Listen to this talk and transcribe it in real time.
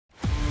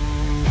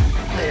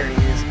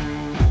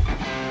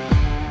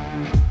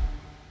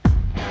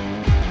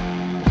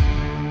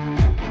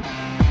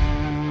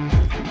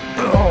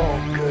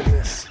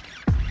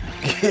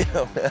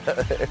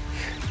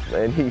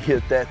Man, he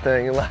hit that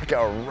thing like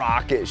a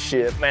rocket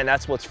ship. Man,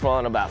 that's what's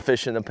fun about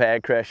fishing the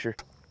Pad Crasher.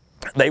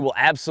 They will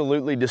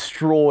absolutely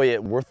destroy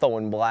it. We're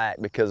throwing black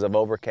because of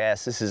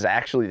overcast. This is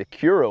actually the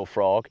Curo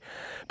frog.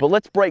 But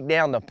let's break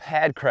down the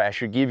Pad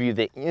Crasher, give you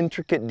the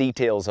intricate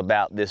details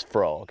about this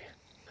frog.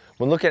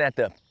 When looking at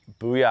the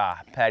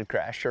Booyah Pad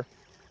Crasher,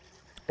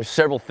 there's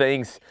several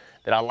things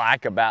that I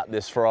like about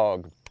this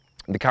frog.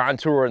 The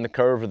contour and the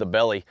curve of the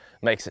belly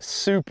makes it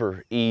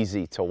super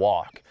easy to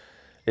walk.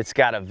 It's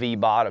got a V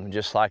bottom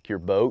just like your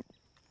boat.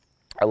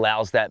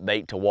 Allows that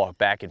bait to walk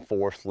back and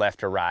forth, left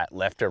to right,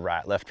 left to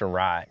right, left to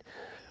right.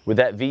 With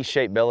that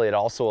V-shaped belly, it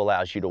also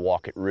allows you to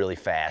walk it really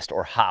fast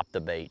or hop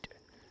the bait.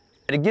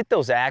 And to get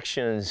those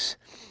actions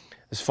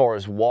as far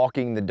as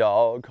walking the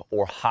dog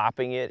or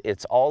hopping it,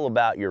 it's all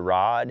about your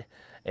rod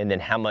and then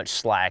how much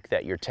slack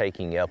that you're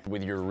taking up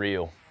with your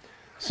reel.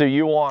 So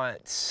you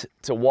want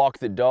to walk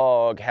the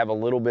dog, have a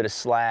little bit of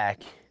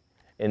slack,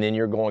 and then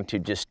you're going to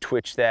just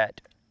twitch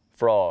that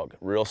frog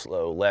real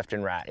slow, left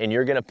and right. And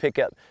you're gonna pick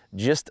up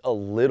just a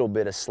little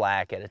bit of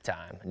slack at a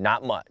time,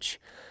 not much,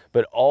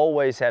 but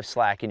always have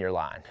slack in your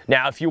line.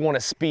 Now, if you wanna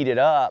speed it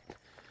up,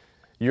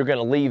 you're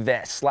gonna leave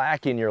that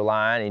slack in your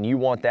line and you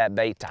want that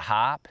bait to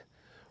hop,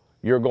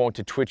 you're going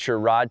to twitch your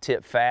rod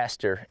tip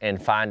faster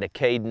and find a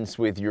cadence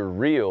with your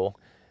reel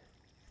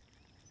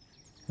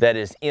that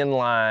is in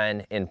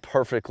line and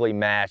perfectly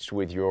matched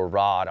with your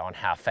rod on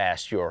how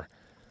fast you're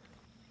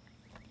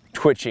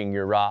twitching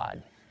your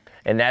rod.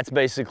 And that's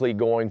basically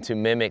going to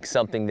mimic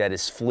something that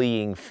is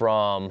fleeing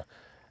from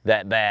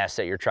that bass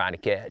that you're trying to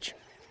catch.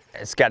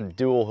 It's got a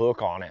dual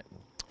hook on it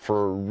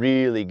for a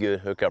really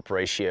good hookup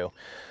ratio.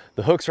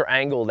 The hooks are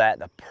angled at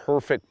the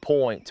perfect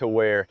point to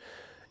where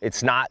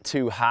it's not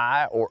too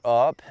high or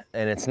up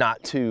and it's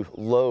not too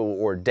low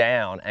or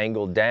down,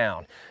 angled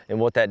down. And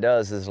what that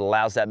does is it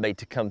allows that bait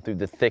to come through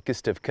the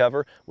thickest of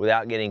cover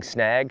without getting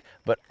snagged,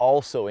 but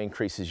also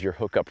increases your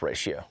hookup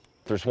ratio.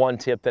 If there's one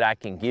tip that I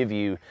can give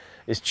you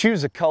is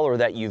choose a color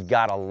that you've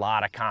got a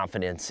lot of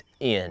confidence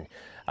in.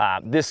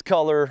 This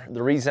color,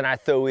 the reason I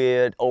throw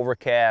it,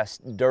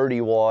 overcast,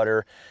 dirty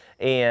water,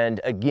 and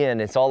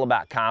again, it's all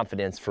about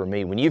confidence for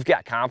me. When you've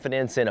got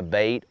confidence in a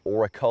bait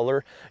or a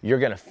color, you're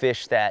gonna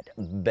fish that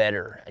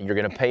better. You're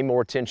gonna pay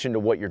more attention to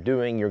what you're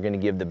doing. You're gonna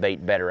give the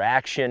bait better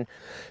action.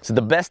 So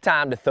the best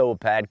time to throw a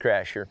Pad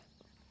Crasher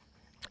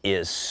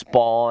is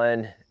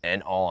spawn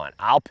and on.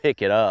 I'll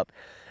pick it up.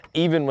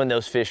 Even when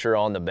those fish are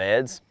on the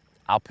beds,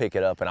 I'll pick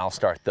it up and I'll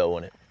start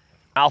throwing it.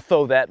 I'll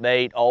throw that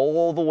bait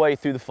all the way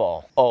through the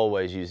fall,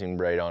 always using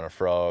braid on a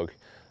frog.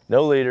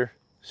 No leader,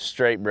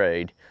 straight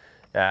braid.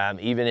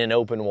 Even in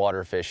open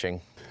water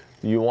fishing,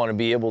 you want to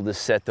be able to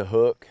set the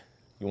hook.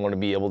 You want to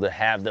be able to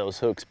have those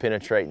hooks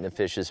penetrate in the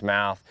fish's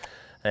mouth.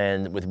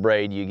 And with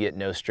braid, you get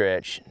no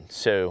stretch.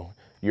 So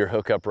your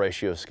hookup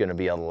ratio is going to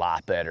be a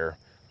lot better,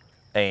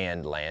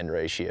 and land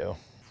ratio.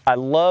 I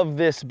love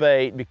this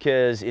bait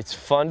because it's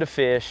fun to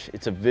fish.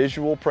 It's a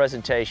visual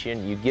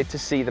presentation. You get to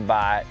see the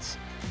bites.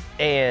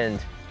 And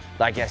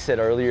like I said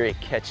earlier, it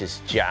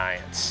catches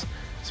giants.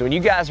 So when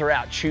you guys are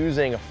out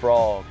choosing a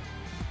frog,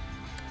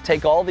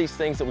 take all these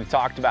things that we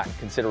talked about in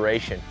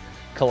consideration: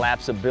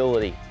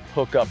 collapsibility,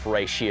 hookup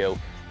ratio,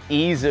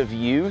 ease of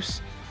use.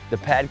 The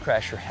Pad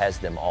Crasher has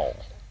them all.